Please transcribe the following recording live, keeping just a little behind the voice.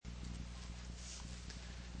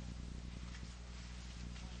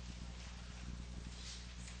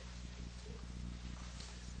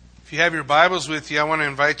If you have your Bibles with you, I want to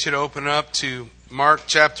invite you to open up to Mark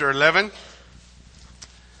chapter 11.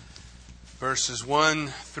 Verses 1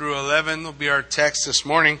 through 11 will be our text this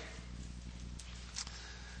morning.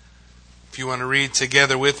 If you want to read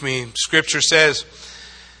together with me, Scripture says,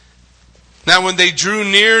 "Now when they drew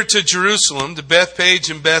near to Jerusalem, to Bethphage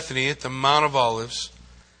and Bethany at the Mount of Olives,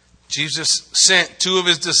 Jesus sent two of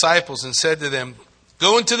his disciples and said to them,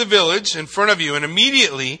 'Go into the village in front of you, and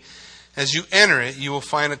immediately as you enter it, you will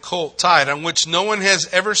find a colt tied on which no one has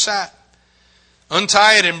ever sat.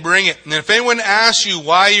 Untie it and bring it. And if anyone asks you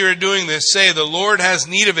why you are doing this, say, the Lord has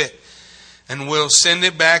need of it, and will send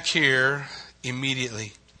it back here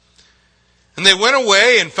immediately.' And they went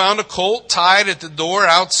away and found a colt tied at the door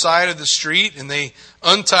outside of the street, and they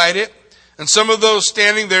untied it. And some of those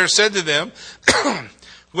standing there said to them,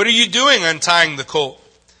 'What are you doing untying the colt?'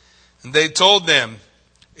 And they told them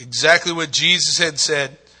exactly what Jesus had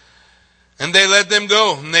said. And they let them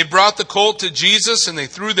go. And they brought the colt to Jesus, and they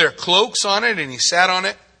threw their cloaks on it, and he sat on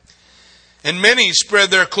it. And many spread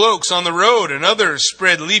their cloaks on the road, and others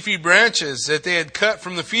spread leafy branches that they had cut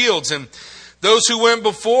from the fields. And those who went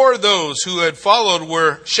before those who had followed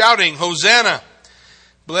were shouting, 'Hosanna!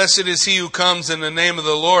 Blessed is he who comes in the name of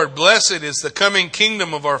the Lord. Blessed is the coming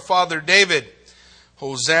kingdom of our father David.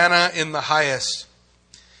 Hosanna in the highest.'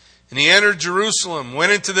 And he entered Jerusalem,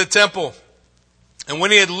 went into the temple. And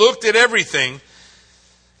when he had looked at everything,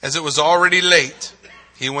 as it was already late,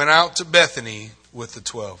 he went out to Bethany with the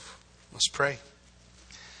 12. Let's pray.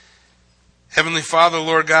 Heavenly Father,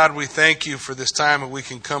 Lord God, we thank you for this time that we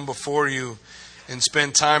can come before you and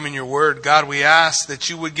spend time in your word. God, we ask that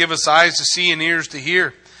you would give us eyes to see and ears to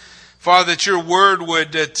hear. Father, that your word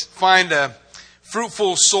would find a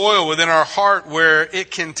fruitful soil within our heart where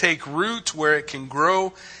it can take root, where it can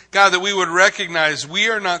grow. God, that we would recognize we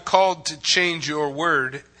are not called to change your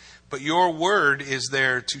word, but your word is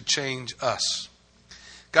there to change us.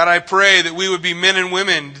 God, I pray that we would be men and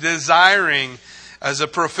women desiring, as a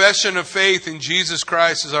profession of faith in Jesus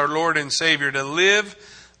Christ as our Lord and Savior, to live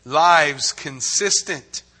lives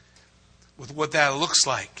consistent with what that looks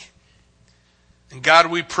like. And God,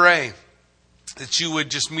 we pray that you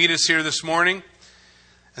would just meet us here this morning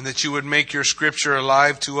and that you would make your scripture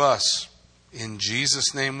alive to us. In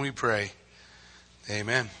Jesus' name we pray.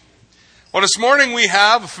 Amen. Well, this morning we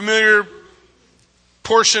have a familiar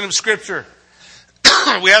portion of Scripture.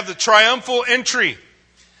 We have the triumphal entry.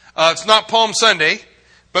 It's not Palm Sunday,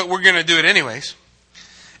 but we're going to do it anyways.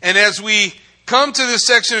 And as we come to this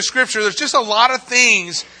section of Scripture, there's just a lot of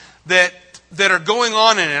things that are going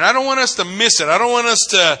on in it. I don't want us to miss it. I don't want us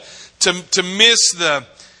to miss the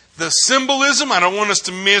symbolism. I don't want us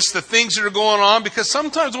to miss the things that are going on, because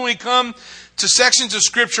sometimes when we come to sections of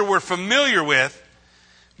Scripture we're familiar with,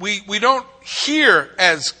 we don't hear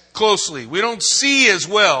as closely. We don't see as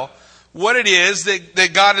well what it is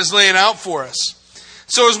that God is laying out for us.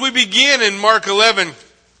 So as we begin in Mark 11,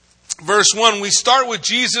 verse 1, we start with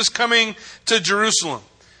Jesus coming to Jerusalem.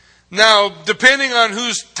 Now, depending on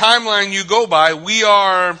whose timeline you go by, we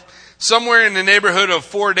are somewhere in the neighborhood of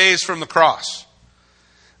 4 days from the cross.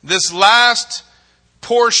 This last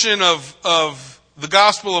portion of the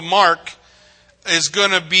Gospel of Mark is going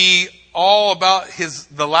to be all about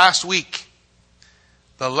the last week.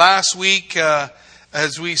 The last week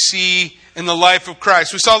as we see in the life of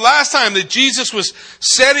Christ. We saw last time that Jesus was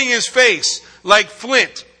setting his face like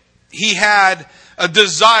flint. He had a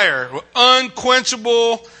desire,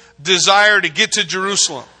 unquenchable desire to get to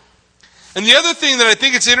Jerusalem. And the other thing that I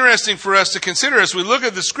think it's interesting for us to consider as we look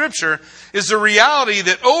at the Scripture is the reality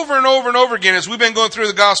that over and over and over again, as we've been going through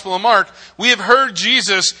the Gospel of Mark, we have heard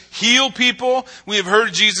Jesus heal people. We have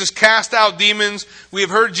heard Jesus cast out demons. We have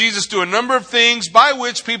heard Jesus do a number of things by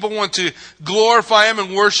which people want to glorify him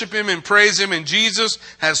and worship him and praise him. And Jesus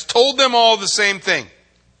has told them all the same thing.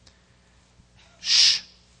 Shh.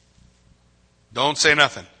 Don't say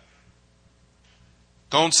nothing.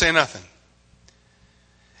 Don't say nothing.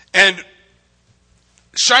 And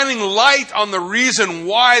shining light on the reason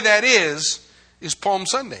why that is Palm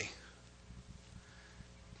Sunday.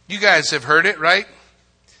 You guys have heard it, right?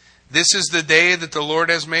 This is the day that the Lord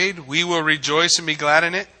has made. We will rejoice and be glad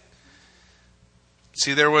in it.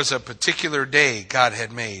 See, there was a particular day God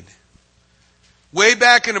had made. Way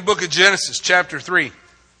back in the book of Genesis, chapter 3.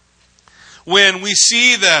 When we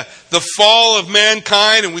see the fall of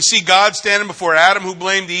mankind, and we see God standing before Adam who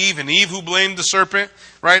blamed Eve, and Eve who blamed the serpent,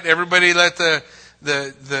 right? Everybody let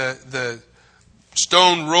the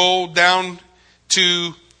stone roll down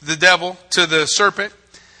to the devil, to the serpent.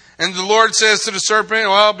 And the Lord says to the serpent,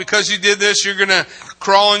 well, because you did this, you're going to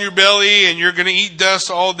crawl on your belly and you're going to eat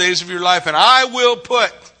dust all days of your life. And I will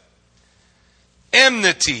put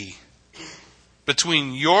enmity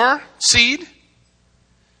between your seed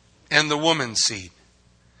and the woman's seed.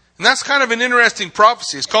 And that's kind of an interesting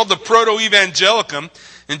prophecy. It's called the Proto-Evangelicum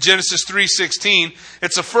in Genesis 3:16.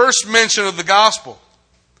 It's the first mention of the gospel.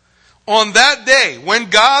 On that day, when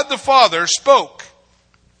God the Father spoke,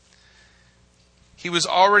 he was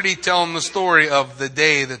already telling the story of the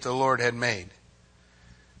day that the Lord had made,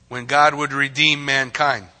 when God would redeem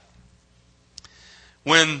mankind.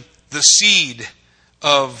 When the seed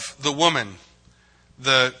of the woman,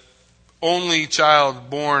 the only child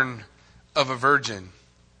born of a virgin,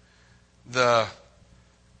 the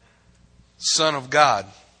Son of God,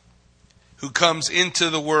 who comes into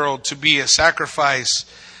the world to be a sacrifice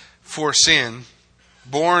for sin,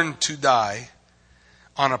 born to die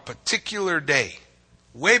on a particular day.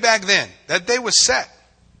 Way back then, that day was set.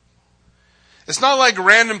 It's not like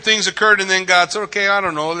random things occurred and then God said, okay, I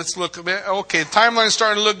don't know, let's look a bit. Okay, the timeline's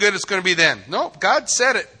starting to look good, it's going to be then. No, God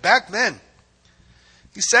said it back then.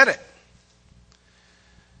 He said it.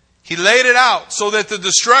 He laid it out so that the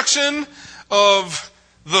destruction of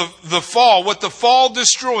the fall, what the fall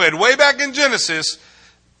destroyed, way back in Genesis,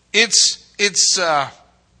 its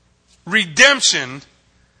redemption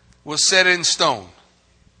was set in stone.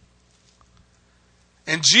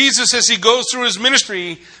 And Jesus, as he goes through his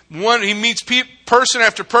ministry, he meets person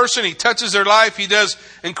after person. He touches their life. He does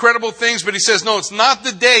incredible things. But he says, no, it's not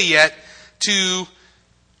the day yet to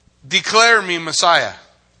declare me Messiah.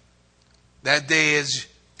 That day is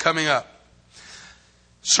coming up.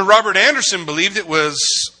 Sir Robert Anderson believed it was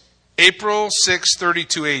April 6,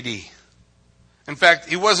 32 A.D. In fact,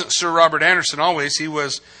 he wasn't Sir Robert Anderson always. He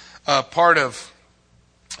was part of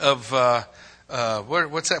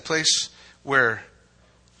what's that place where...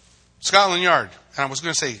 Scotland Yard. And I was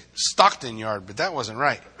going to say Stockton Yard, but that wasn't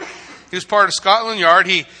right. He was part of Scotland Yard.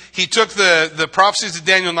 He took the prophecies of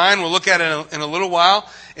Daniel 9, we'll look at it in a little while,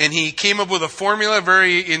 and he came up with a formula, a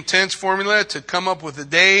very intense formula, to come up with a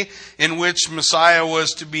day in which Messiah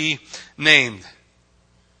was to be named.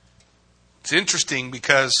 It's interesting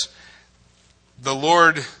because the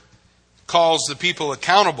Lord calls the people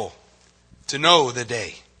accountable to know the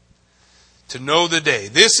day. To know the day.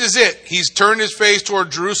 This is it. He's turned his face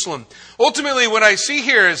toward Jerusalem. Ultimately, what I see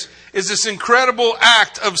here is this incredible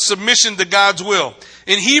act of submission to God's will.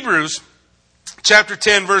 In Hebrews chapter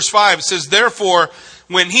 10, verse 5, it says, therefore,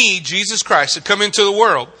 when he, Jesus Christ, had come into the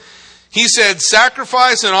world, he said,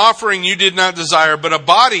 sacrifice and offering you did not desire, but a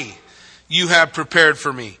body you have prepared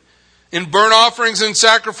for me. In burnt offerings and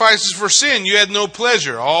sacrifices for sin you had no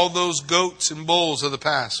pleasure. All those goats and bulls of the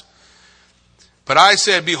past. But I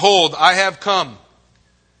said, behold, I have come.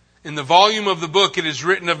 In the volume of the book it is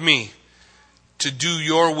written of me to do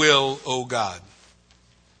your will, O God.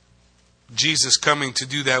 Jesus coming to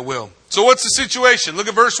do that will. So what's the situation? Look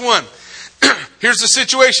at verse 1. Here's the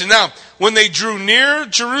situation. Now, when they drew near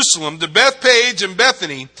Jerusalem to Bethpage and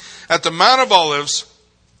Bethany at the Mount of Olives,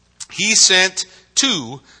 he sent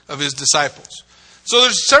 2 of his disciples. So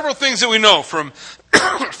there's several things that we know from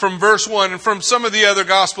verse 1 and from some of the other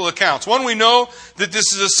gospel accounts. One, we know that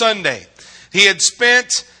this is a Sunday. He had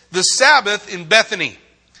spent the Sabbath in Bethany.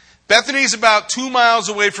 Bethany is about 2 miles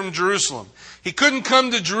away from Jerusalem. He couldn't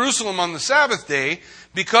come to Jerusalem on the Sabbath day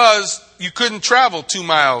because you couldn't travel 2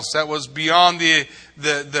 miles. That was beyond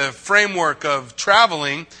the framework of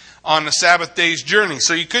traveling on a Sabbath day's journey.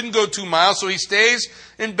 So you couldn't go 2 miles, so he stays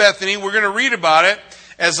in Bethany. We're going to read about it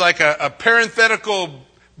as like a parenthetical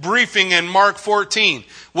briefing in Mark 14.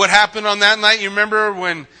 What happened on that night? You remember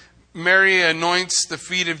when Mary anoints the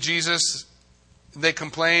feet of Jesus? They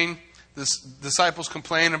complain, the disciples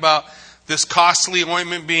complain about this costly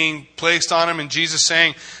ointment being placed on him, and Jesus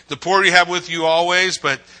saying, the poor you have with you always,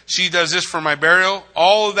 but she does this for my burial.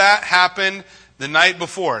 All of that happened the night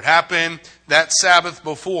before. It happened that Sabbath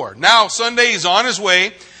before. Now, Sunday is on his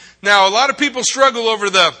way. Now, a lot of people struggle over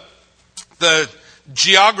the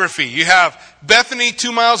geography. You have Bethany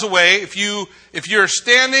 2 miles away. If you're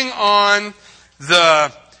standing on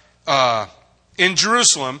in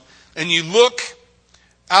Jerusalem and you look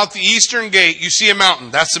out the eastern gate, you see a mountain.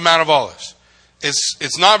 That's the Mount of Olives.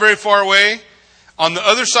 It's not very far away. On the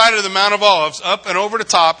other side of the Mount of Olives, up and over the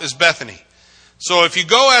top, is Bethany. So if you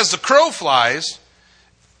go as the crow flies,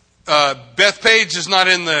 Bethpage is not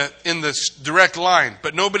in the direct line,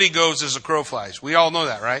 but nobody goes as the crow flies. We all know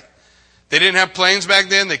that, right? They didn't have planes back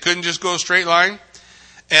then. They couldn't just go a straight line.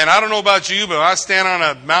 And I don't know about you, but I stand on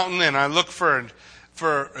a mountain and I look for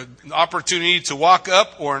an opportunity to walk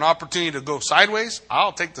up or an opportunity to go sideways.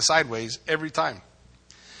 I'll take the sideways every time.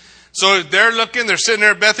 So they're sitting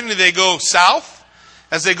there at Bethany. They go south.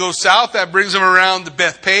 As they go south, that brings them around to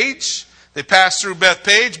Bethpage. They pass through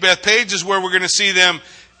Bethpage. Bethpage is where we're going to see them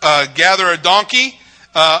gather a donkey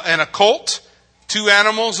and a colt, two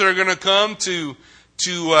animals that are going to come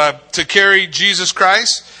to carry Jesus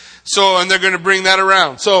Christ. So, and they're going to bring that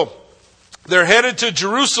around. So, they're headed to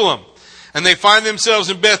Jerusalem, and they find themselves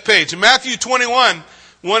in Bethpage. In Matthew 21,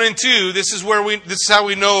 1 and 2, this is how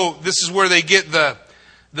we know this is where they get the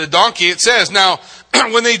donkey. It says, "Now,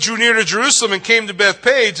 when they drew near to Jerusalem and came to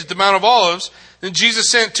Bethpage at the Mount of Olives, then Jesus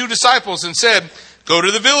sent 2 disciples and said, 'Go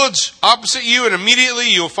to the village opposite you, and immediately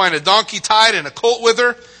you will find a donkey tied and a colt with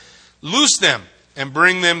her. Loose them and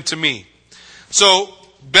bring them to me.'" So,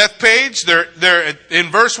 Bethpage, they're in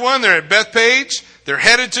verse 1, they're at Bethpage. They're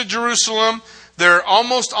headed to Jerusalem. They're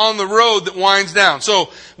almost on the road that winds down.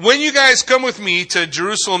 So, when you guys come with me to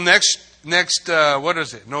Jerusalem next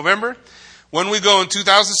November? When we go in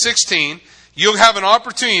 2016, you'll have an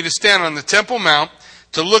opportunity to stand on the Temple Mount,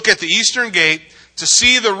 to look at the Eastern Gate, to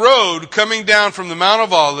see the road coming down from the Mount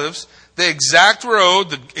of Olives, the exact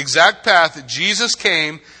road, the exact path that Jesus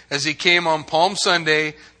came as he came on Palm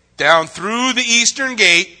Sunday, down through the Eastern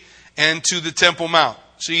Gate and to the Temple Mount.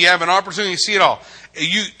 So you have an opportunity to see it all.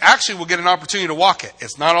 You actually will get an opportunity to walk it.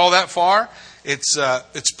 It's not all that far.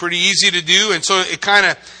 It's pretty easy to do, and so it kind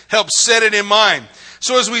of helps set it in mind.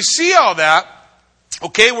 So as we see all that,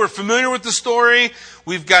 okay, we're familiar with the story.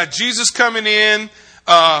 We've got Jesus coming in.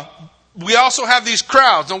 We also have these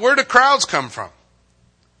crowds. Now, where do crowds come from?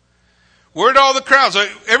 Where do all the crowds?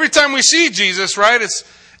 Every time we see Jesus, right,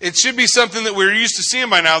 it should be something that we're used to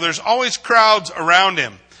seeing by now. There's always crowds around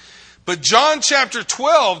him. But John chapter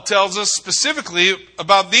 12 tells us specifically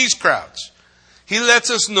about these crowds. He lets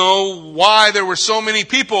us know why there were so many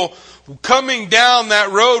people coming down that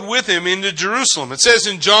road with him into Jerusalem. It says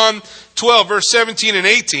in John 12, verse 17 and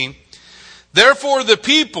 18, "Therefore the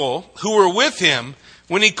people who were with him,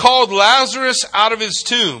 when he called Lazarus out of his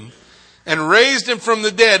tomb and raised him from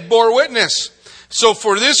the dead, bore witness. So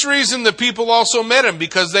for this reason the people also met him,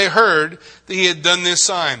 because they heard that he had done this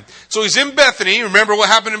sign." So he's in Bethany. Remember what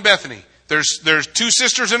happened in Bethany. There's 2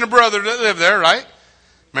 sisters and a brother that live there, right?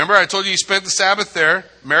 Remember I told you he spent the Sabbath there.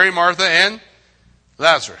 Mary, Martha, and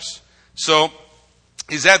Lazarus. So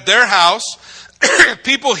he's at their house.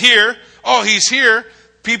 People hear, oh, he's here.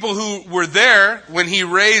 People who were there when he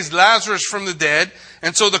raised Lazarus from the dead.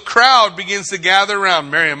 And so the crowd begins to gather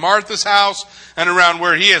around Mary and Martha's house and around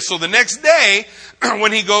where he is. So the next day,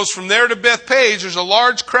 when he goes from there to Bethpage, there's a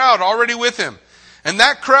large crowd already with him. And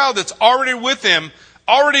that crowd that's already with him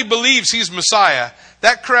already believes he's Messiah.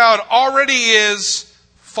 That crowd already is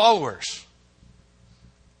followers.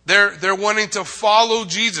 They're wanting to follow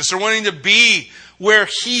Jesus. They're wanting to be where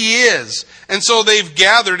he is. And so they've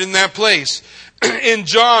gathered in that place. In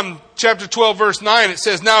John chapter 12, verse 9, it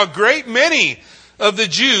says, "Now a great many of the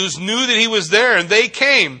Jews knew that he was there, and they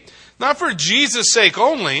came, not for Jesus' sake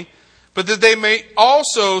only, but that they may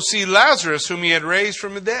also see Lazarus, whom he had raised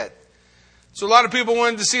from the dead." So a lot of people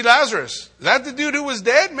wanted to see Lazarus. Is that the dude who was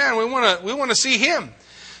dead? Man, we want to see him.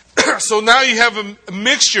 So now you have a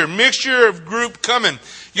mixture of group coming.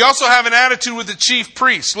 You also have an attitude with the chief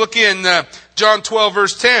priests. Look in John 12,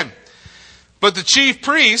 verse 10. "But the chief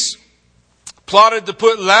priests plotted to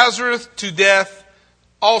put Lazarus to death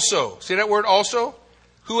also." See that word also?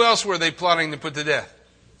 Who else were they plotting to put to death?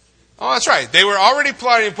 Oh, that's right. They were already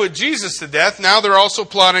plotting to put Jesus to death. Now they're also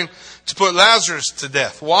plotting to put Lazarus to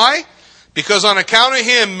death. Why? Because on account of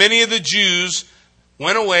him, many of the Jews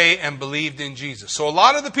went away and believed in Jesus. So a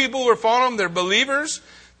lot of the people who are following him, they're believers.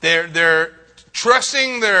 They're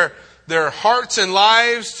trusting their hearts and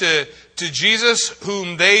lives to Jesus,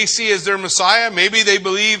 whom they see as their Messiah. Maybe they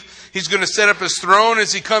believe he's going to set up his throne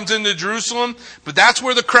as he comes into Jerusalem. But that's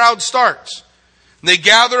where the crowd starts. And they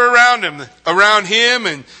gather around him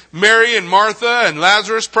and Mary and Martha and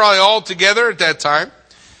Lazarus, probably all together at that time.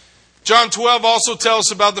 John 12 also tells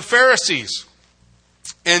us about the Pharisees.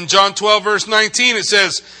 In John 12, verse 19, it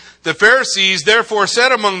says, "The Pharisees therefore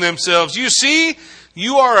said among themselves, 'You see,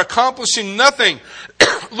 you are accomplishing nothing.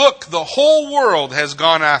 Look, the whole world has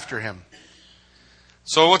gone after him.'"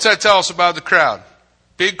 So what's that tell us about the crowd?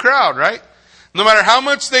 Big crowd, right? No matter how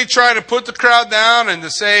much they try to put the crowd down and to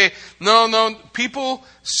say, no, people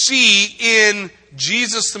see in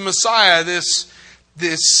Jesus the Messiah this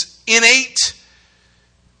innate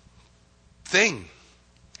thing.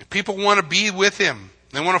 People want to be with him.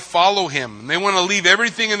 They want to follow him. They want to leave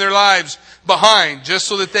everything in their lives behind just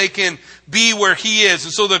so that they can be where he is.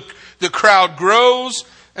 And so the crowd grows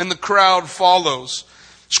and the crowd follows.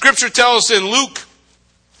 Scripture tells us in Luke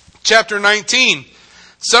chapter 19,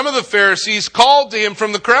 some of the Pharisees called to him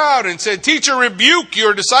from the crowd and said, "Teacher, rebuke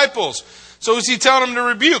your disciples." So is he telling them to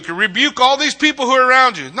rebuke? Rebuke all these people who are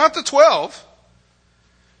around you. Not the 12.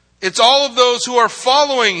 It's all of those who are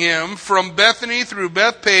following him from Bethany through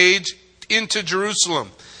Bethpage into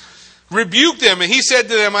Jerusalem. Rebuke them. And he said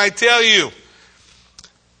to them, I tell you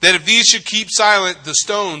that if these should keep silent, the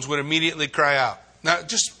stones would immediately cry out. Now,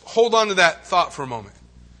 just hold on to that thought for a moment.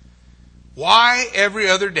 Why every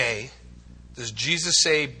other day does Jesus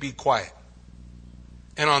say, be quiet?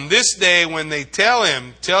 And on this day, when they tell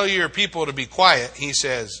him, tell your people to be quiet, he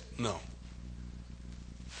says, no.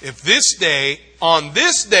 On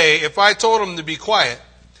this day, if I told them to be quiet,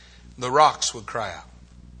 the rocks would cry out.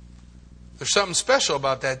 There's something special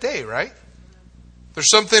about that day, right? There's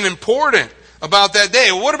something important about that day.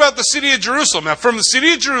 Well, what about the city of Jerusalem? Now, from the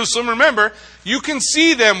city of Jerusalem, remember, you can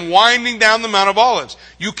see them winding down the Mount of Olives.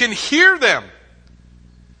 You can hear them.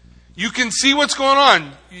 You can see what's going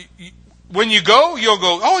on. When you go, you'll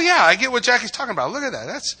go, oh yeah, I get what Jackie's talking about. Look at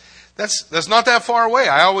that. That's not that far away.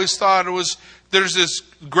 I always thought there's this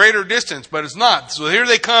greater distance, but it's not. So here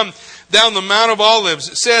they come down the Mount of Olives.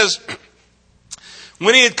 It says,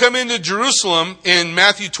 when he had come into Jerusalem, in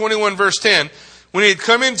Matthew 21 verse 10, when he had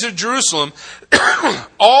come into Jerusalem,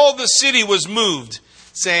 all the city was moved,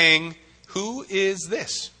 saying, who is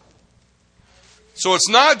this? So it's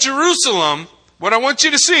not Jerusalem. What I want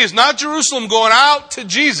you to see is not Jerusalem going out to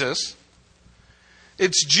Jesus.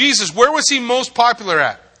 It's Jesus. Where was he most popular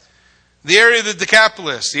at? The area of the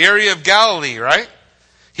Decapolis, the area of Galilee, right?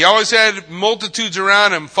 He always had multitudes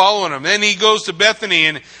around him following him. Then he goes to Bethany,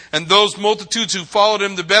 and those multitudes who followed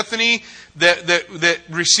him to Bethany, that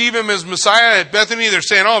receive him as Messiah at Bethany, they're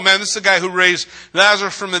saying, oh man, this is the guy who raised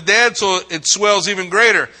Lazarus from the dead, so it swells even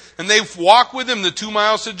greater. And they walk with him the 2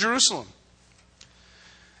 miles to Jerusalem.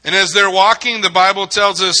 And as they're walking, the Bible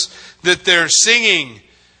tells us that they're singing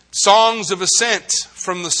songs of ascent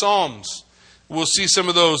from the Psalms. We'll see some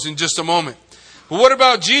of those in just a moment. But what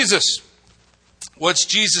about Jesus? What's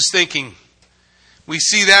Jesus thinking? We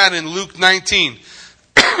see that in Luke 19,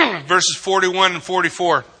 verses 41 and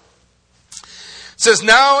 44. It says,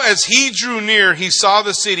 now as he drew near, he saw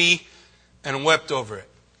the city and wept over it,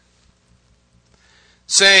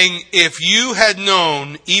 saying, if you had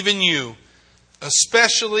known, even you,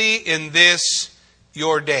 especially in this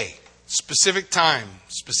your day, specific time,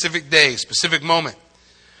 specific day, specific moment,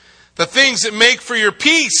 the things that make for your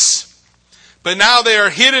peace, but now they are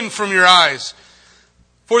hidden from your eyes.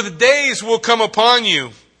 For the days will come upon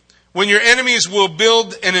you when your enemies will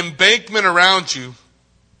build an embankment around you,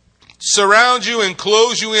 surround you and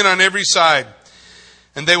close you in on every side,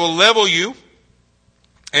 and they will level you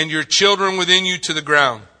and your children within you to the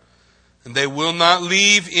ground, and they will not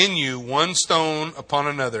leave in you one stone upon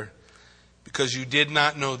another, because you did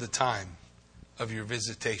not know the time of your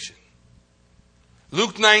visitation.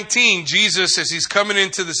 Luke 19, Jesus, as he's coming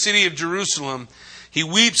into the city of Jerusalem, he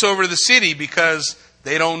weeps over the city because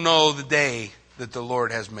they don't know the day that the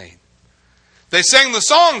Lord has made. They sang the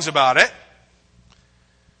songs about it.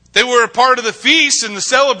 They were a part of the feasts and the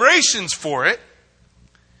celebrations for it.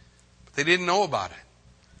 But they didn't know about it.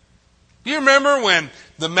 You remember when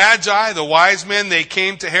the Magi, the wise men, they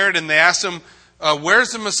came to Herod and they asked him,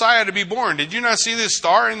 where's the Messiah to be born? Did you not see this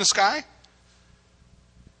star in the sky?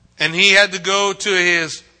 And he had to go to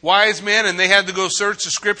his wise men and they had to go search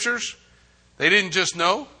the scriptures. They didn't just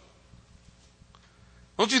know.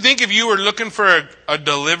 Don't you think if you were looking for a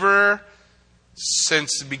deliverer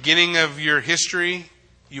since the beginning of your history,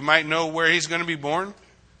 you might know where he's going to be born?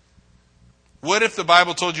 What if the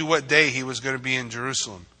Bible told you what day he was going to be in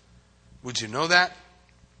Jerusalem? Would you know that?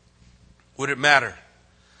 Would it matter?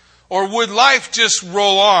 Or would life just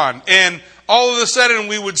roll on and all of a sudden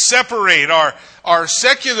we would separate our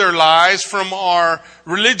secular lives from our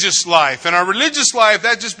religious life? And our religious life,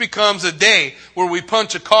 that just becomes a day where we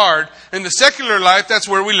punch a card. And the secular life, that's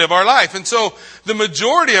where we live our life. And so the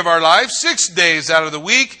majority of our life, 6 days out of the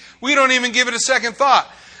week, we don't even give it a second thought.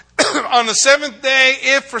 On the seventh day,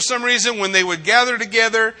 if for some reason when they would gather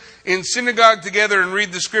together in synagogue together and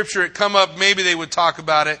read the scripture, it come up, maybe they would talk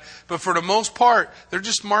about it. But for the most part, they're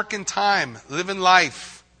just marking time, living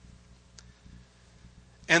life.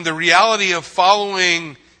 And the reality of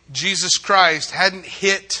following Jesus Christ hadn't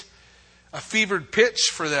hit a fevered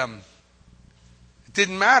pitch for them. It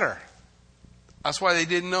didn't matter. That's why they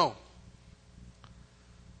didn't know.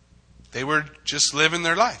 They were just living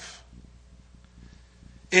their life.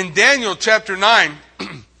 In Daniel chapter 9,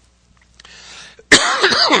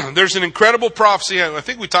 there's an incredible prophecy. I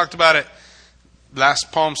think we talked about it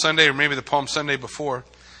last Palm Sunday or maybe the Palm Sunday before.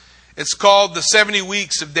 It's called the 70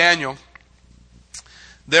 weeks of Daniel.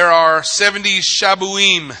 There are 70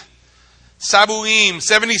 Shabuim.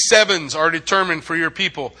 77s are determined for your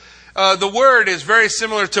people. The word is very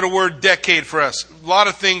similar to the word decade for us. A lot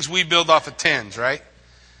of things we build off of tens, right?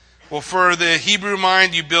 Well, for the Hebrew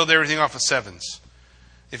mind, you build everything off of sevens.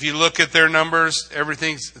 If you look at their numbers,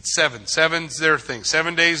 everything's at seven. Seven's their thing.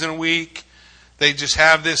 7 days in a week. They just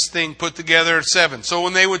have this thing put together at 7. So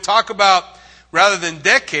when they would talk about, rather than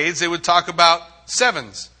decades, they would talk about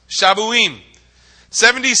sevens. Shabuim.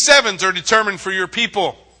 77s are determined for your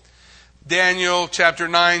people. Daniel chapter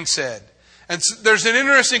 9 said. And there's an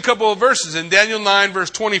interesting couple of verses. In Daniel 9 verse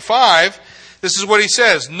 25, this is what he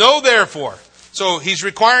says. Know therefore. So he's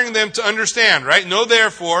requiring them to understand, right? Know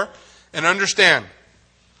therefore and understand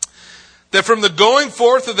that from the going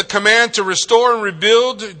forth of the command to restore and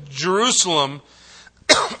rebuild Jerusalem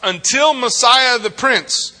until Messiah the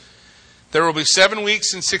Prince, there will be 7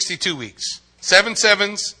 weeks and 62 weeks. 7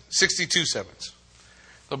 sevens, 62 sevens.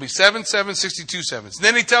 There'll be 7 sevens, 62 sevens.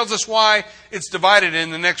 Then he tells us why it's divided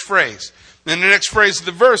in the next phrase. In the next phrase of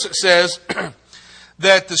the verse it says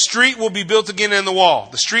that the street will be built again in the wall.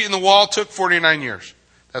 The street and the wall took 49 years.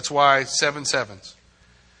 That's why 7 sevens.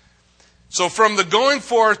 So from the going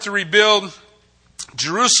forth to rebuild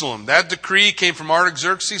Jerusalem, that decree came from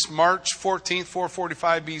Artaxerxes, March 14th,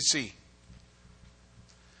 445 BC.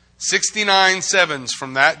 69 sevens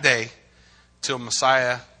from that day till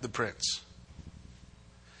Messiah the Prince.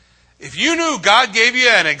 If you knew God gave you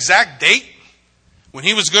an exact date when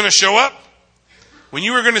He was going to show up, when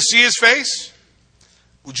you were going to see His face,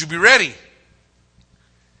 would you be ready?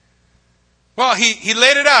 Well, He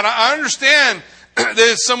laid it out. I understand that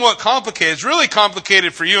it's somewhat complicated. It's really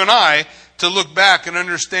complicated for you and I to look back and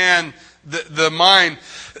understand the mind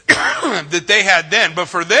that they had then. But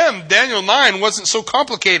for them, Daniel 9 wasn't so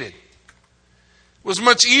complicated. It was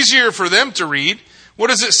much easier for them to read. What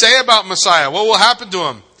does it say about Messiah? What will happen to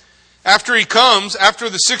Him? After He comes, after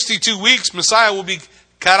the 62 weeks, Messiah will be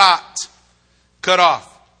cut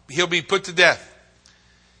off. He'll be put to death.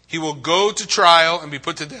 He will go to trial and be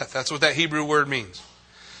put to death. That's what that Hebrew word means.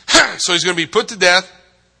 So He's going to be put to death,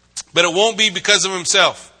 but it won't be because of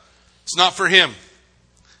Himself. It's not for Him.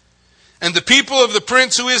 And the people of the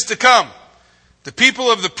Prince who is to come, the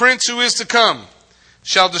people of the Prince who is to come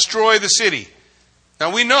shall destroy the city.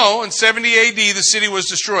 Now we know in 70 AD the city was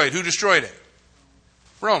destroyed. Who destroyed it?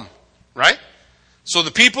 Rome, right? So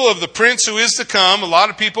the people of the Prince who is to come, a lot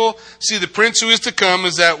of people see the Prince who is to come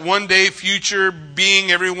as that one day future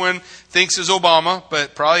being everyone thinks is Obama,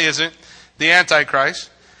 but probably isn't, the Antichrist.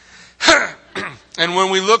 And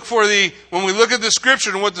when we look at the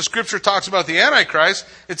Scripture and what the Scripture talks about the Antichrist,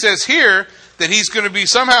 it says here that he's going to be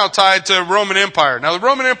somehow tied to Roman Empire. Now the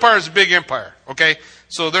Roman Empire is a big empire, okay?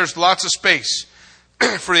 So there's lots of space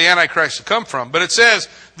for the Antichrist to come from. But it says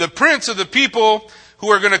the prince of the people who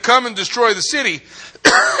are going to come and destroy the city,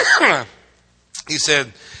 he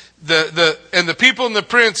said, the people and the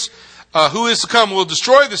prince who is to come will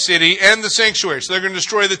destroy the city and the sanctuary. So they're going to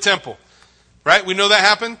destroy the temple. Right? We know that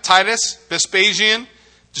happened. Titus, Vespasian,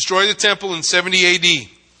 destroyed the temple in 70 AD.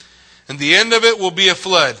 And the end of it will be a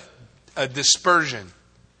flood. A dispersion.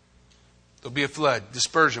 There'll be a flood.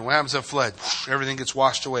 Dispersion. What happens to a flood? Everything gets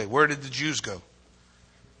washed away. Where did the Jews go?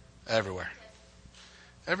 Everywhere.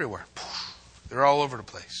 Everywhere. They're all over the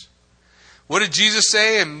place. What did Jesus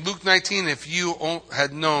say in Luke 19? If you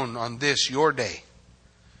had known on this, your day,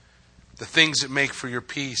 the things that make for your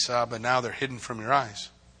peace, but now they're hidden from your eyes.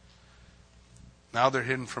 Now they're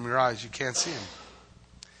hidden from your eyes. You can't see them.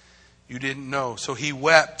 You didn't know. So He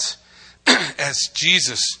wept as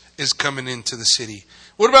Jesus is coming into the city.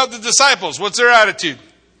 What about the disciples? What's their attitude?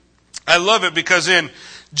 I love it because in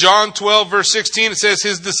John 12 verse 16 it says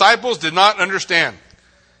His disciples did not understand.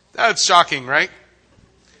 That's shocking, right?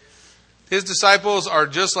 His disciples are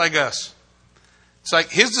just like us. It's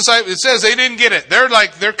like His disciples, it says they didn't get it.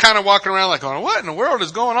 They're kind of walking around like, what in the world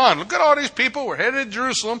is going on? Look at all these people. We're headed to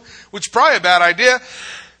Jerusalem, which is probably a bad idea.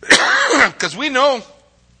 Because we know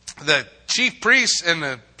the chief priests and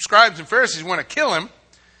the scribes and Pharisees want to kill Him.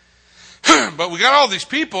 But we got all these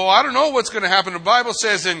people. I don't know what's going to happen. The Bible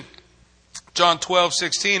says in John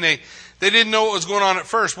 12:16, they didn't know what was going on at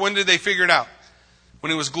first. When did they figure it out?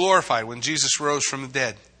 When He was glorified, when Jesus rose from the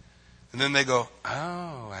dead. And then they go,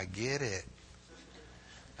 oh, I get it.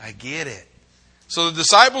 I get it. So the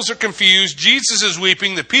disciples are confused. Jesus is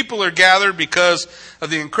weeping. The people are gathered because of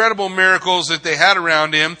the incredible miracles that they had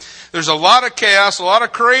around Him. There's a lot of chaos, a lot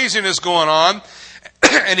of craziness going on.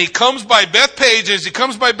 And He comes by Bethpage. As He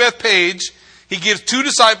comes by Bethpage, He gives 2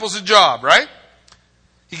 disciples a job, right?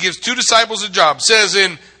 He gives 2 disciples a job. It says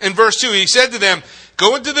in verse 2, He said to them,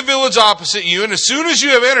 go into the village opposite you, and as soon as you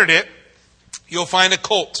have entered it, you'll find a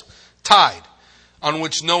colt tied on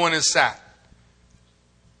which no one has sat.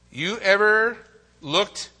 You ever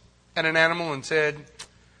looked at an animal and said,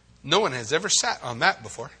 no one has ever sat on that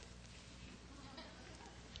before?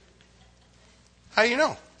 How do you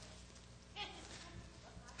know?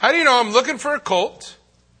 How do you know I'm looking for a colt?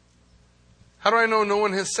 How do I know no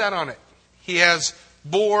one has sat on it? He has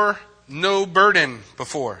bore no burden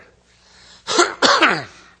before.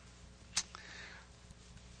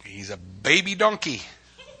 He's a baby donkey.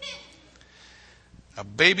 A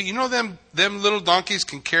baby. You know them little donkeys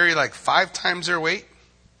can carry like 5 times their weight?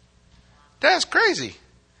 That's crazy.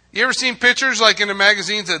 You ever seen pictures like in the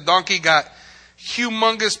magazines that donkey got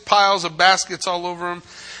humongous piles of baskets all over him?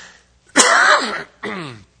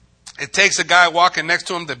 It takes a guy walking next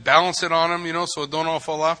to him to balance it on him, so it don't all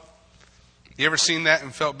fall off. You ever seen that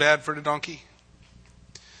and felt bad for the donkey?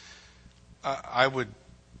 I would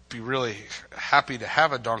be really happy to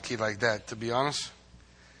have a donkey like that, to be honest.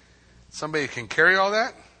 Somebody who can carry all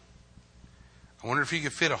that. I wonder if you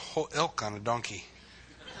could fit a whole elk on a donkey.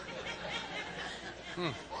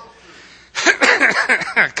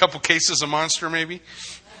 A couple cases of Monster, maybe.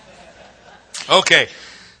 Okay,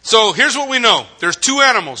 so here's what we know. There's 2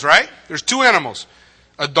 animals, right? There's 2 animals.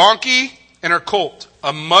 A donkey and a colt.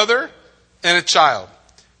 A mother and a child.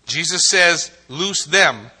 Jesus says, loose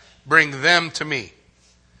them, bring them to me.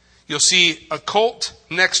 You'll see a colt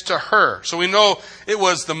next to her. So we know it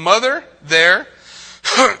was the mother there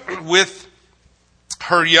with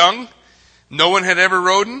her young. No one had ever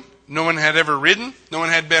ridden. No one had ever ridden. No one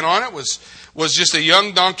had been on it. Was just a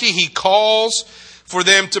young donkey. He calls for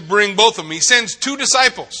them to bring both of them. He sends 2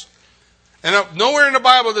 disciples. And nowhere in the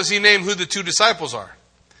Bible does he name who the 2 disciples are.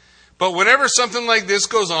 But whenever something like this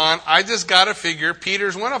goes on, I just got to figure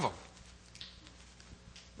Peter's one of them.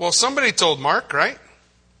 Well, somebody told Mark, right?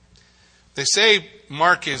 They say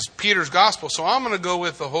Mark is Peter's gospel. So I'm going to go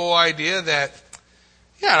with the whole idea that,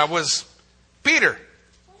 it was Peter.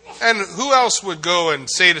 And who else would go and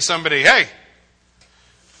say to somebody, hey,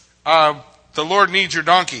 the Lord needs your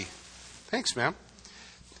donkey. Thanks, ma'am.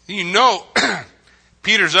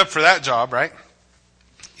 Peter's up for that job, right?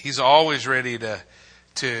 He's always ready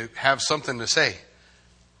to have something to say.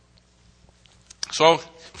 So,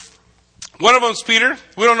 one of them's Peter.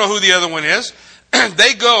 We don't know who the other one is.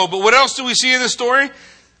 They go, but what else do we see in this story?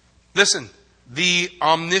 Listen, the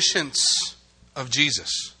omniscience of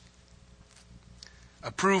Jesus.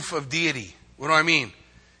 A proof of deity. What do I mean?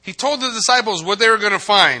 He told the disciples what they were going to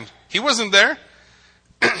find. He wasn't there.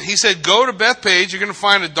 He said, go to Bethpage. You're going to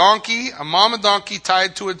find a donkey, a mama donkey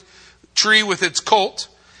tied to a tree with its colt.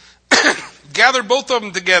 Gather both of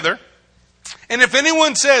them together. And if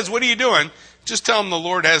anyone says, what are you doing? Just tell them the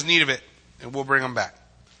Lord has need of it. And we'll bring them back.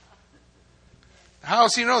 How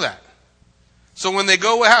does he know that? So when they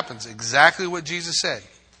go, what happens? Exactly what Jesus said.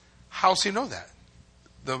 How does he know that?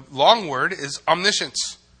 The long word is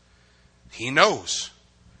omniscience. He knows.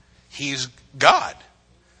 He's God.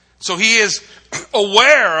 So he is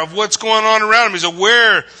aware of what's going on around him. He's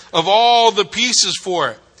aware of all the pieces for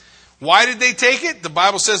it. Why did they take it? The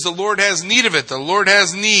Bible says the Lord has need of it. The Lord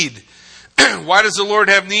has need. Why does the Lord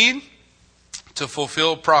have need? To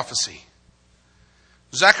fulfill prophecy.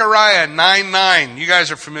 Zechariah 9:9. You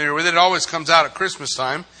guys are familiar with it. It always comes out at Christmas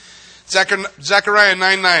time. Zechariah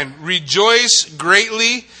 9:9. Rejoice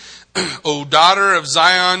greatly, O daughter of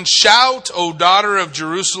Zion. Shout, O daughter of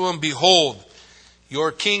Jerusalem. Behold,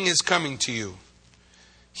 your king is coming to you.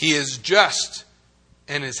 He is just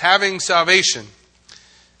and is having salvation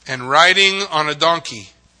and riding on a donkey,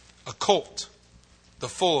 a colt, the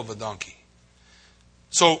foal of a donkey.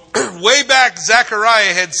 So way back,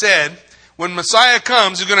 Zechariah had said, when Messiah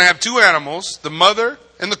comes, he's going to have 2 animals, the mother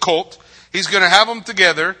and the colt. He's going to have them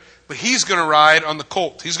together, but he's going to ride on the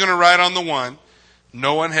colt. He's going to ride on the one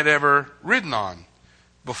no one had ever ridden on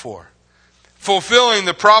before. Fulfilling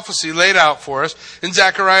the prophecy laid out for us in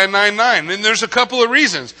Zechariah 9:9. And there's a couple of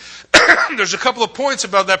reasons. There's a couple of points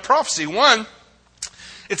about that prophecy. One,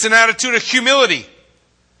 it's an attitude of humility.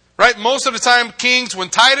 Right? Most of the time, kings, when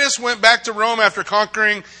Titus went back to Rome after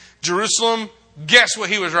conquering Jerusalem, guess what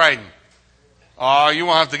he was riding? Oh, you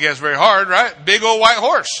won't have to guess very hard, right? Big old white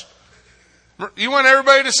horse. You want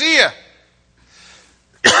everybody to see you.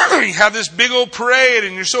 You have this big old parade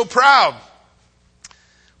and you're so proud.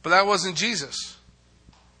 But that wasn't Jesus.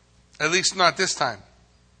 At least not this time.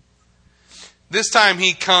 This time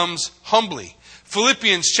he comes humbly.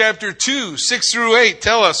 Philippians chapter 2, 6 through 8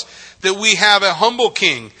 tell us that we have a humble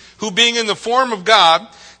king who, being in the form of God,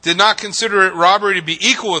 did not consider it robbery to be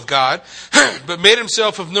equal with God, but made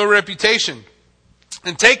himself of no reputation.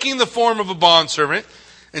 And taking the form of a bondservant,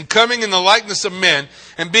 and coming in the likeness of men,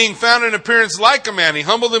 and being found in appearance like a man, he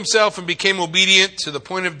humbled himself and became obedient to the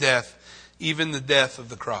point of death, even the death of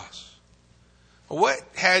the cross. What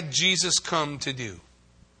had Jesus come to do?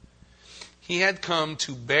 He had come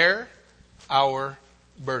to bear our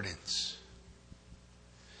burdens.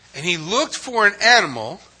 And he looked for an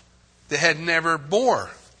animal that had never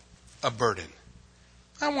bore a burden.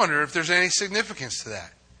 I wonder if there's any significance to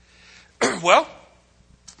that. Well,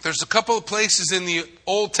 there's a couple of places in the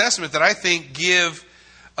Old Testament that I think give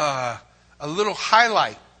a little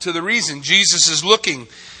highlight to the reason Jesus is looking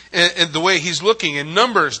and the way he's looking. In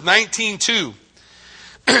Numbers 19:2,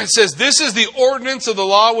 it says, "This is the ordinance of the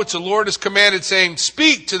law which the Lord has commanded, saying,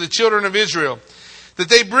 Speak to the children of Israel, that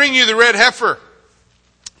they bring you the red heifer,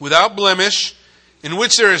 without blemish, in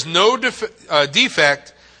which there is no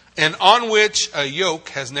defect, and on which a yoke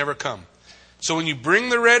has never come." So when you bring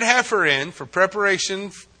the red heifer in for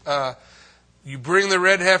preparation, you bring the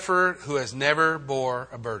red heifer who has never bore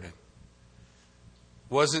a burden.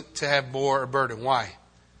 Wasn't to have bore a burden. Why?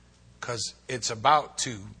 Because it's about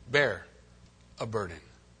to bear a burden.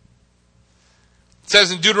 It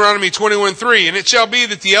says in Deuteronomy 21:3, "And it shall be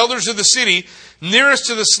that the elders of the city nearest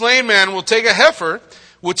to the slain man will take a heifer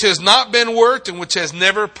which has not been worked and which has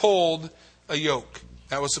never pulled a yoke."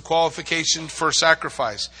 That was the qualification for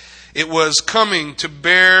sacrifice. It was coming to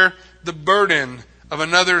bear the burden of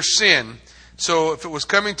another sin. So if it was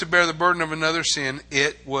coming to bear the burden of another sin,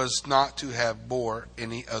 it was not to have bore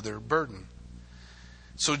any other burden.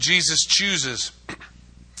 So Jesus chooses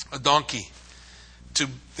a donkey that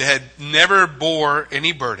had never bore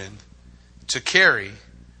any burden to carry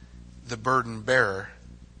the burden bearer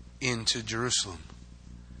into Jerusalem.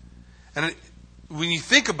 And when you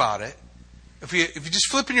think about it, if you just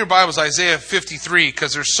flip in your Bibles Isaiah 53,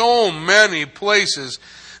 because there's so many places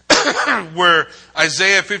where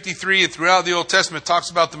Isaiah 53 and throughout the Old Testament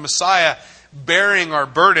talks about the Messiah bearing our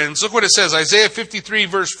burdens. Look what it says, Isaiah 53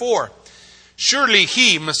 verse 4. "Surely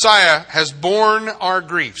he, Messiah, has borne our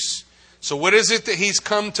griefs." So what is it that he's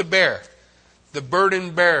come to bear? The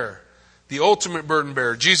burden bearer, the ultimate burden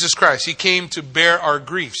bearer, Jesus Christ. He came to bear our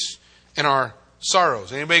griefs and our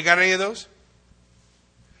sorrows. Anybody got any of those?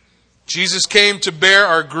 Jesus came to bear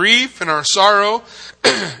our grief and our sorrow,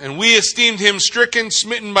 and we esteemed him stricken,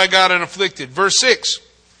 smitten by God, and afflicted. Verse 6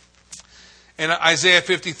 in Isaiah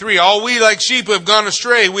 53, "All we like sheep have gone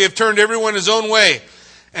astray. We have turned everyone his own way.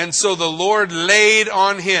 And so the Lord laid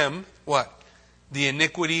on him," what? "The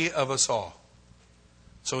iniquity of us all."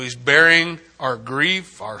 So he's bearing our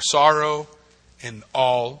grief, our sorrow, and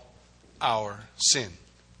all our sin.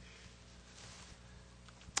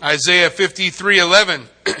 Isaiah 53:11,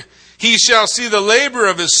 "He shall see the labor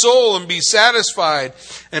of his soul and be satisfied.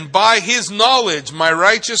 And by his knowledge, my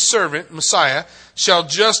righteous servant, Messiah, shall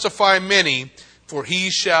justify many, for he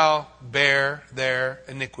shall bear their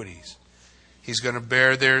iniquities." He's going to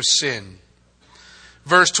bear their sin.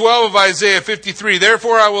 Verse 12 of Isaiah 53,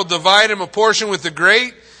 "Therefore I will divide him a portion with the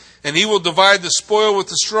great, and he will divide the spoil with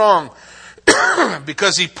the strong,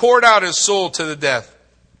 because he poured out his soul to the death.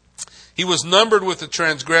 He was numbered with the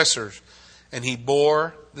transgressors, and he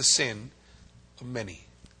bore the sin of many."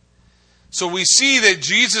 So we see that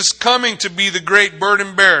Jesus coming to be the great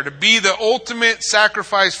burden bearer, to be the ultimate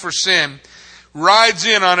sacrifice for sin, rides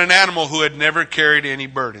in on an animal who had never carried any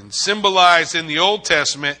burden, symbolized in the Old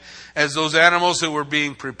Testament as those animals that were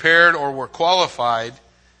being prepared or were qualified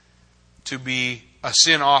to be a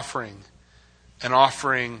sin offering, an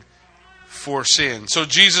offering for sin. So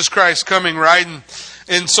Jesus Christ coming riding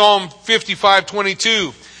in Psalm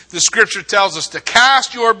 55:22, the scripture tells us to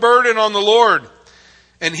cast your burden on the Lord,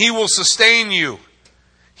 and he will sustain you.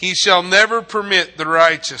 He shall never permit the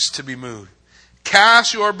righteous to be moved.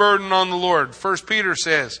 Cast your burden on the Lord. 1 Peter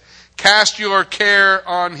says, cast your care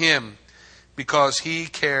on him, because he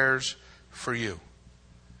cares for you.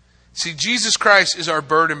 See, Jesus Christ is our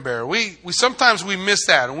burden bearer. We sometimes we miss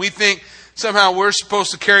that, and we think somehow we're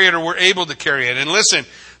supposed to carry it or we're able to carry it. And listen,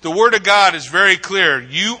 the Word of God is very clear.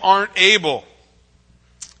 You aren't able.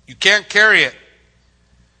 You can't carry it.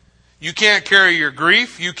 You can't carry your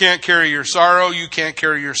grief. You can't carry your sorrow. You can't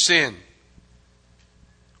carry your sin.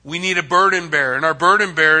 We need a burden bearer, and our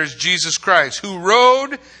burden bearer is Jesus Christ, who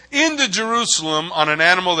rode into Jerusalem on an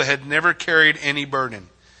animal that had never carried any burden.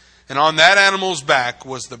 And on that animal's back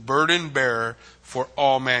was the burden bearer for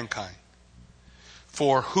all mankind.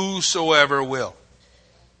 For whosoever will.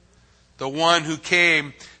 The one who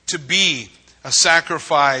came to be a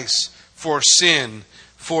sacrifice for sin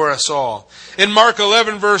for us all. In Mark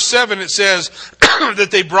 11 verse 7 it says that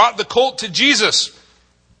they brought the colt to Jesus.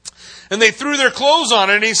 And they threw their clothes on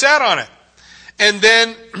it and he sat on it. And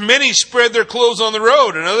then many spread their clothes on the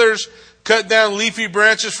road, and others cut down leafy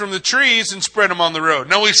branches from the trees and spread them on the road.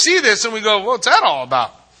 Now we see this and we go, what's that all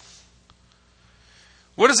about?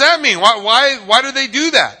 What does that mean? Why do they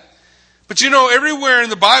do that? But you know, everywhere in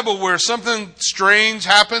the Bible where something strange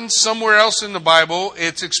happens, somewhere else in the Bible,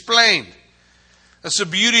 it's explained. That's the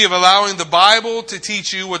beauty of allowing the Bible to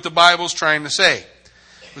teach you what the Bible's trying to say.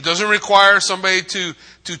 It doesn't require somebody to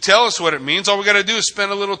tell us what it means. All we got to do is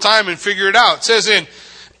spend a little time and figure it out. It says in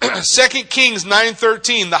 2 Kings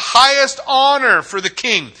 9:13, the highest honor for the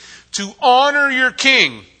king, to honor your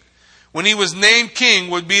king when he was named king,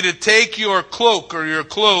 would be to take your cloak or your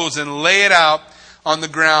clothes and lay it out on the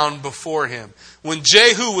ground before him. When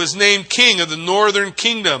Jehu was named king of the northern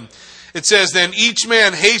kingdom, it says, then each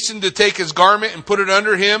man hastened to take his garment and put it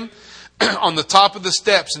under him on the top of the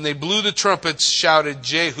steps, and they blew the trumpets, shouted,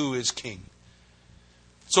 Jehu is king.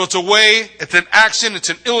 So it's a way, it's an action, it's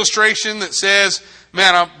an illustration that says,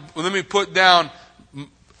 man, let me put down,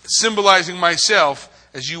 symbolizing myself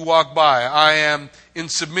as you walk by. I am in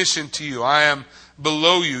submission to you. I am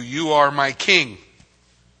below you. You are my king.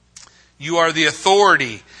 You are the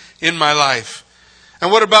authority in my life.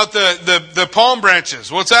 And what about the palm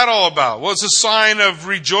branches? What's that all about? Well, it's a sign of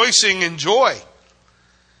rejoicing and joy.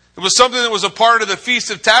 It was something that was a part of the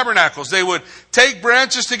Feast of Tabernacles. They would take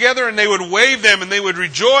branches together and they would wave them and they would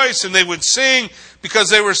rejoice and they would sing because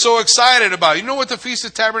they were so excited about it. You know what the Feast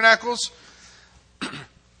of Tabernacles?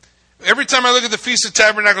 Every time I look at the Feast of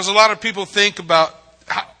Tabernacles, a lot of people think about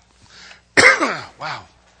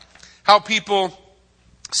how people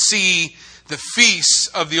see the feasts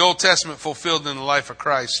of the Old Testament fulfilled in the life of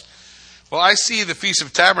Christ. Well, I see the Feast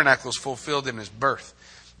of Tabernacles fulfilled in His birth.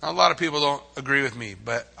 Now, a lot of people don't agree with me,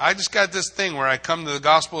 but I just got this thing where I come to the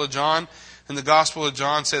Gospel of John, and the Gospel of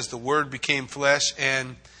John says the Word became flesh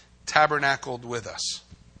and tabernacled with us.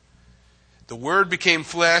 The Word became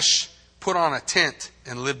flesh, put on a tent,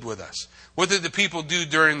 and lived with us. What did the people do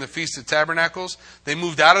during the Feast of Tabernacles? They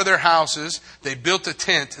moved out of their houses, they built a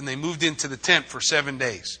tent, and they moved into the tent for 7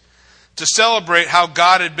 days to celebrate how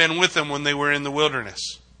God had been with them when they were in the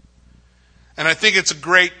wilderness. And I think it's a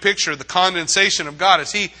great picture, the condensation of God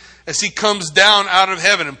as He comes down out of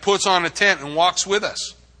heaven and puts on a tent and walks with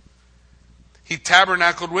us. He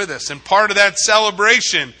tabernacled with us. And part of that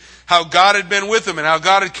celebration, how God had been with them and how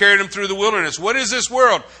God had carried them through the wilderness. What is this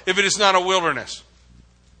world if it is not a wilderness?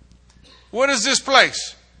 What is this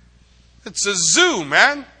place? It's a zoo,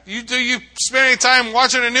 man. Do you spend any time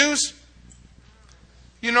watching the news?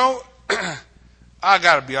 You know, I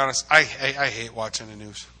got to be honest, I hate watching the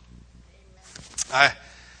news.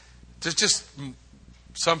 There's just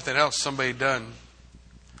something else somebody done.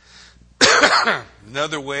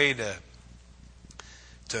 Another way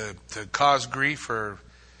to cause grief or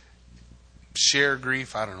share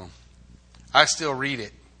grief, I don't know. I still read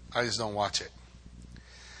it. I just don't watch it.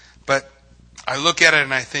 But I look at it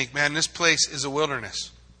and I think, man, this place is a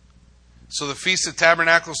wilderness. So the Feast of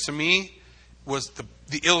Tabernacles to me was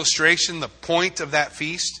the illustration, the point of that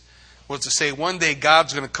feast was to say one day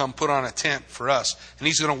God's going to come put on a tent for us. And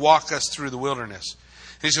He's going to walk us through the wilderness.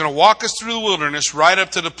 And He's going to walk us through the wilderness right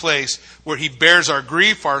up to the place where He bears our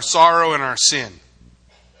grief, our sorrow, and our sin.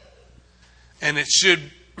 And it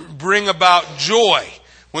should bring about joy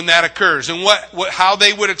when that occurs. And how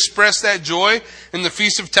they would express that joy in the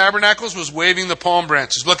Feast of Tabernacles was waving the palm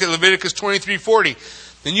branches. Look at Leviticus 23:40.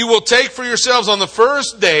 And you will take for yourselves on the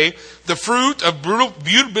first day the fruit of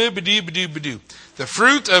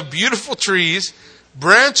beautiful trees,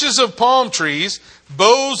 branches of palm trees,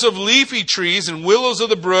 boughs of leafy trees, and willows of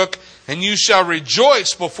the brook, and you shall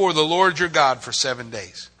rejoice before the Lord your God for 7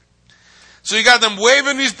 days. So you got them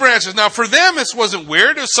waving these branches. Now for them, it wasn't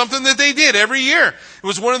weird. It was something that they did every year. It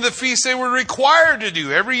was one of the feasts they were required to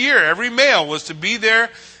do every year. Every male was to be there,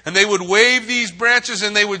 and they would wave these branches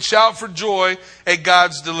and they would shout for joy at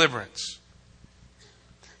God's deliverance.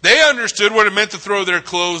 They understood what it meant to throw their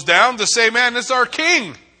clothes down, to say, man, this is our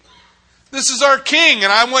king. This is our king,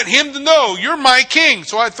 and I want him to know, you're my king.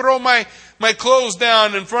 So I throw my clothes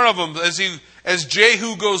down in front of him as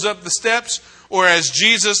Jehu goes up the steps, or as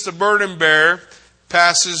Jesus, the burden bearer,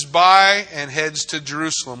 passes by and heads to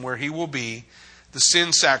Jerusalem, where He will be the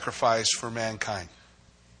sin sacrifice for mankind.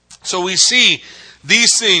 So we see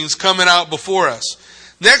these things coming out before us.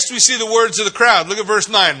 Next we see the words of the crowd. Look at verse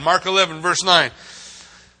 9, Mark 11, verse 9.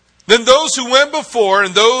 Then those who went before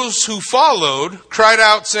and those who followed cried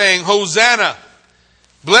out, saying, Hosanna!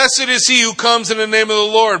 Blessed is He who comes in the name of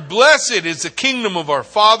the Lord. Blessed is the kingdom of our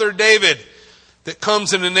father David that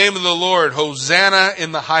comes in the name of the Lord. Hosanna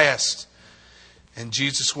in the highest. And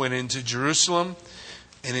Jesus went into Jerusalem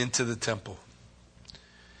and into the temple.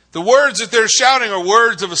 The words that they're shouting are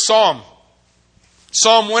words of a psalm.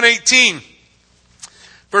 Psalm 118,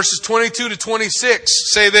 verses 22 to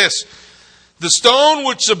 26 say this. The stone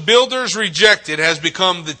which the builders rejected has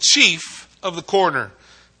become the chief of the corner.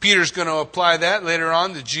 Peter's going to apply that later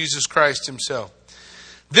on to Jesus Christ Himself.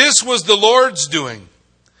 This was the Lord's doing,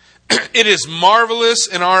 It is marvelous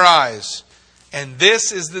in our eyes. And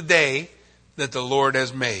this is the day that the Lord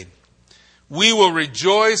has made. We will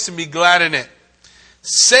rejoice and be glad in it.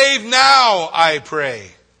 Save now, I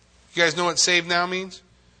pray. You guys know what save now means?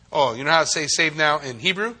 Oh, you know how to say save now in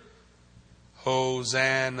Hebrew?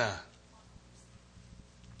 Hosanna.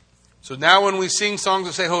 So now when we sing songs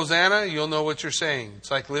that say Hosanna, you'll know what you're saying.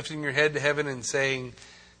 It's like lifting your head to heaven and saying,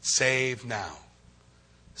 save now.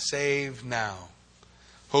 Save now.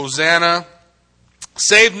 Hosanna.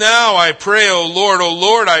 Save now, I pray, O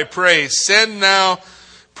Lord, I pray. Send now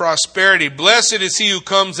prosperity. Blessed is he who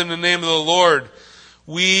comes in the name of the Lord.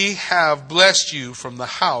 We have blessed you from the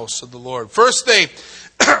house of the Lord. First, they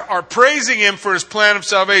are praising him for his plan of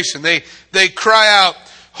salvation. They cry out,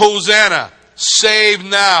 Hosanna, save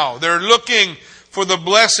now. They're looking for the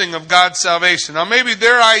blessing of God's salvation. Now, maybe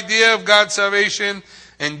their idea of God's salvation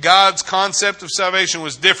and God's concept of salvation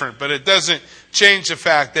was different, but it doesn't change the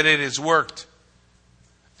fact that it has worked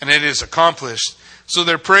and it is accomplished. So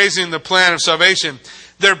they're praising the plan of salvation.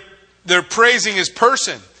 They're praising his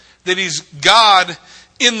person, that he's God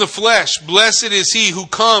in the flesh. Blessed is he who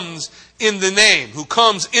comes in the name. Who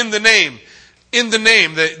comes in the name. In the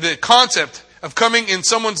name. The concept of coming in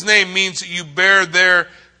someone's name means that you bear their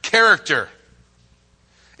character.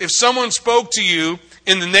 If someone spoke to you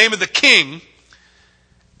in the name of the king,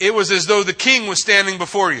 it was as though the king was standing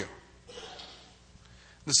before you.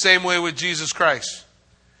 The same way with Jesus Christ.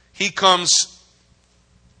 He comes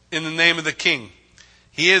in the name of the king.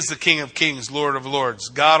 He is the King of kings, Lord of lords,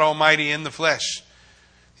 God Almighty in the flesh.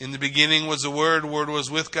 In the beginning was the Word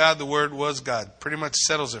was with God, the Word was God. Pretty much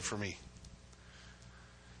settles it for me.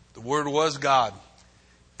 The Word was God.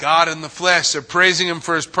 God in the flesh. They're praising him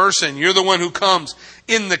for his person. You're the one who comes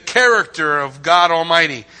in the character of God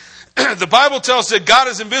Almighty. The Bible tells us that God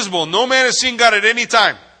is invisible. No man has seen God at any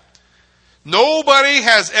time. Nobody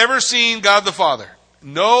has ever seen God the Father.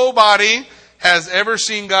 Nobody has ever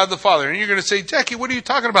seen God the Father. And you're going to say, Jackie, what are you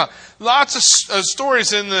talking about? Lots of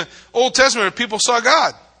stories in the Old Testament where people saw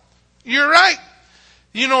God. You're right.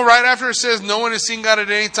 You know, right after it says no one has seen God at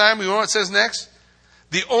any time, you know what it says next?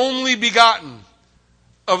 The only begotten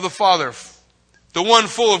of the Father, the one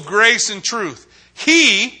full of grace and truth.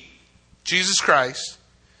 He, Jesus Christ,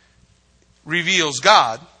 reveals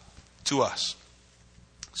God to us.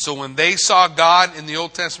 So when they saw God in the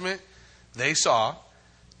Old Testament, they saw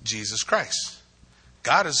Jesus Christ.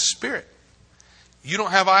 God is a spirit. You don't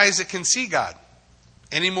have eyes that can see God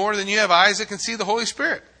any more than you have eyes that can see the Holy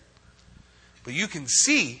Spirit. But you can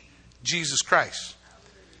see Jesus Christ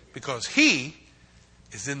because he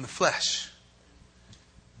is in the flesh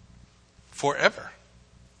forever.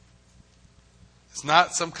 It's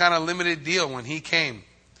not some kind of limited deal when he came.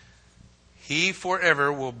 He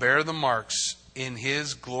forever will bear the marks in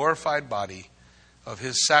his glorified body of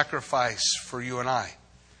his sacrifice for you and I.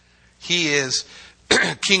 He is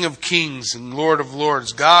King of kings and Lord of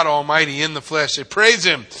lords, God Almighty in the flesh. They praise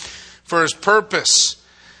him for his purpose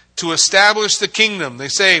to establish the kingdom. They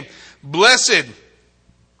say, blessed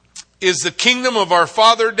is the kingdom of our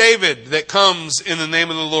father David that comes in the name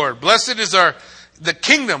of the Lord. Blessed is the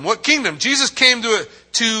kingdom. What kingdom? Jesus came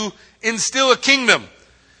to instill a kingdom.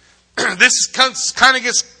 This kind of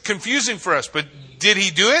gets confusing for us, but did he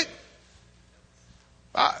do it?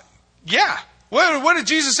 Yeah. What did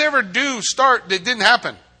Jesus ever start that didn't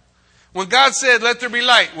happen? When God said, let there be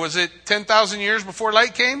light, was it 10,000 years before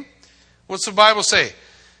light came? What's the Bible say?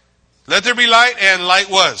 Let there be light, and light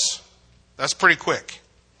was. That's pretty quick.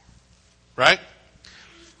 Right?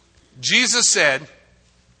 Jesus said,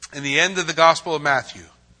 in the end of the Gospel of Matthew,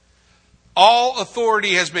 all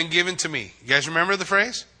authority has been given to me. You guys remember the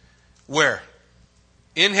phrase? Where?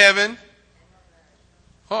 In heaven.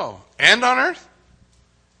 Oh, and on earth?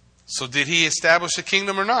 So did he establish a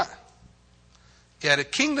kingdom or not? Yeah, the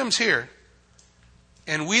kingdom's here.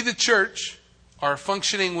 And we, the church, are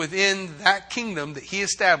functioning within that kingdom that he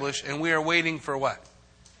established. And we are waiting for what?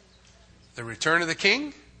 The return of the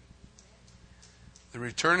king? The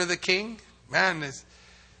return of the king? Man,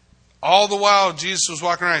 all the while Jesus was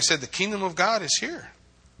walking around, he said, the kingdom of God is here.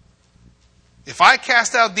 If I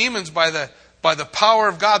cast out demons by the power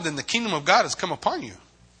of God, then the kingdom of God has come upon you.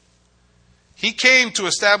 He came to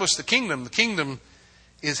establish the kingdom. The kingdom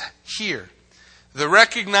is here. The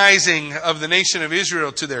recognizing of the nation of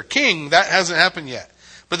Israel to their king, that hasn't happened yet.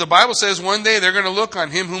 But the Bible says one day they're going to look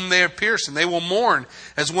on him whom they have pierced, and they will mourn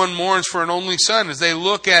as one mourns for an only son, as they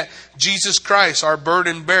look at Jesus Christ, our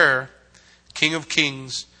burden bearer, King of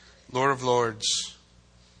kings, Lord of lords,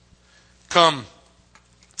 come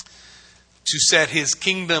to set his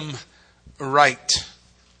kingdom right.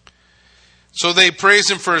 So they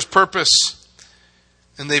praise him for his purpose.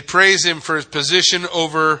 And they praise him for his position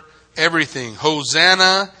over everything.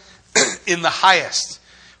 Hosanna in the highest.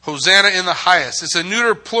 Hosanna in the highest. It's a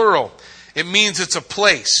neuter plural. It means it's a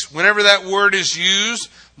place. Whenever that word is used,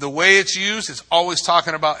 the way it's used, it's always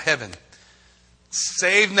talking about heaven.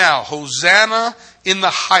 Save now. Hosanna in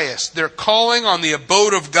the highest. They're calling on the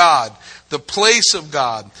abode of God, the place of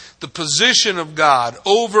God, the position of God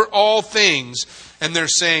over all things. And they're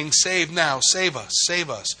saying, save now, save us,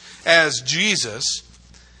 save us. As Jesus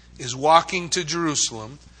is walking to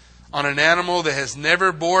Jerusalem on an animal that has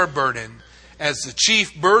never bore a burden, as the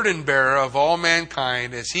chief burden bearer of all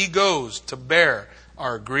mankind, as he goes to bear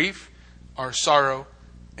our grief, our sorrow,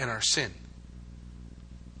 and our sin.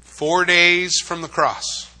 4 days from the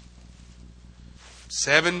cross.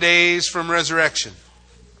 7 days from resurrection.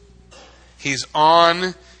 He's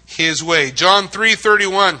on his way. John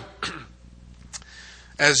 3:31.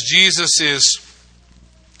 As Jesus is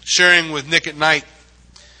sharing with Nick at night,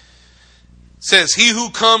 says, he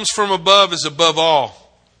who comes from above is above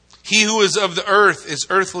all. He who is of the earth is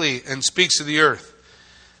earthly and speaks of the earth.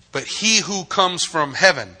 But he who comes from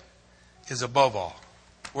heaven is above all.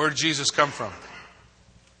 Where did Jesus come from?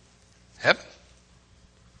 Heaven.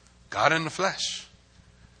 God in the flesh.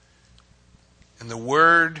 And the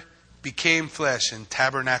Word became flesh and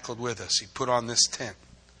tabernacled with us. He put on this tent.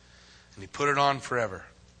 And He put it on forever.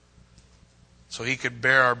 So He could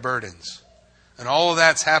bear our burdens. And all of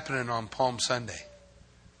that's happening on Palm Sunday.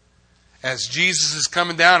 As Jesus is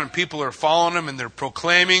coming down and people are following Him and they're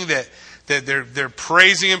proclaiming that they're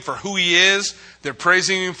praising Him for who He is. They're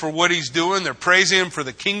praising Him for what He's doing. They're praising Him for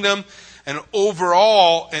the kingdom. And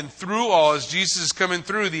overall and through all, as Jesus is coming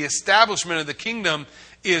through, the establishment of the kingdom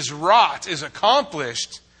is wrought, is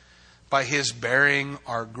accomplished by His bearing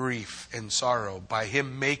our grief and sorrow, by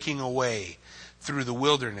Him making a way through the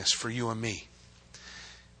wilderness for you and me.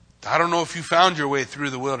 I don't know if you found your way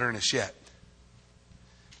through the wilderness yet,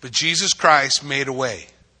 but Jesus Christ made a way.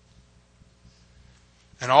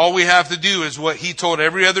 And all we have to do is what He told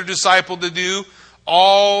every other disciple to do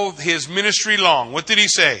all His ministry long. What did He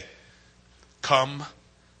say? Come,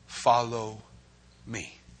 follow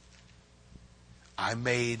me. I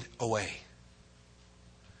made a way.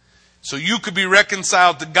 So you could be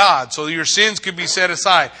reconciled to God, so your sins could be set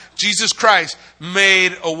aside. Jesus Christ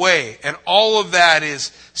made a way. And all of that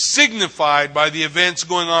is signified by the events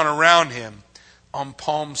going on around Him on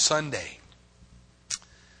Palm Sunday.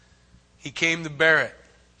 He came to bear it.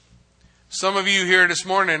 Some of you here this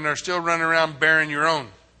morning are still running around bearing your own.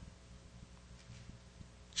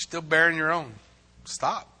 Still bearing your own.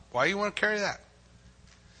 Stop. Why do you want to carry that?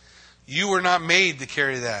 You were not made to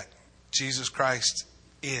carry that. Jesus Christ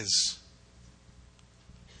is.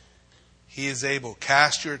 He is able.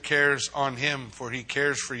 Cast your cares on Him, for He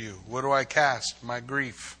cares for you. What do I cast? My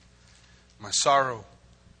grief, my sorrow,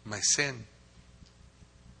 my sin.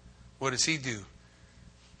 What does He do?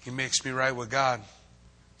 He makes me right with God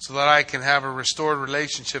so that I can have a restored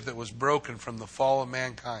relationship that was broken from the fall of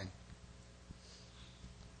mankind.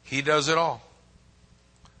 He does it all.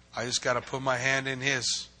 I just got to put my hand in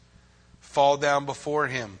His, fall down before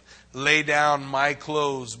Him, lay down my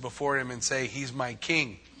clothes before Him and say, He's my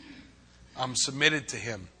King. I'm submitted to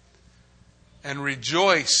Him. And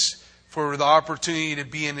rejoice for the opportunity to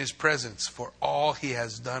be in His presence for all He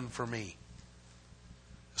has done for me.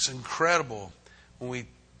 It's incredible when we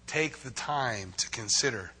take the time to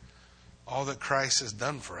consider all that Christ has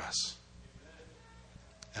done for us.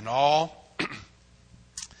 And all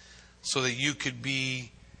so that you could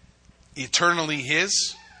be eternally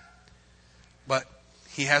His. But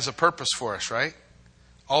He has a purpose for us, right?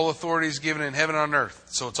 All authority is given in heaven and on earth.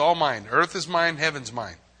 So it's all mine. Earth is mine, heaven's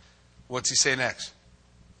mine. What's He say next?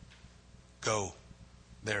 Go,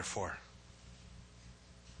 therefore.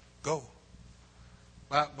 Go.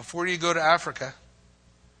 Well, before you go to Africa,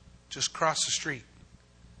 just cross the street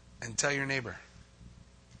and tell your neighbor.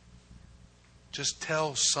 Just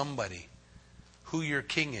tell somebody who your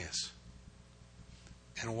King is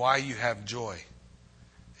and why you have joy.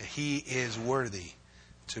 That He is worthy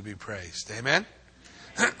to be praised. Amen?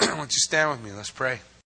 Why don't you stand with me? Let's pray.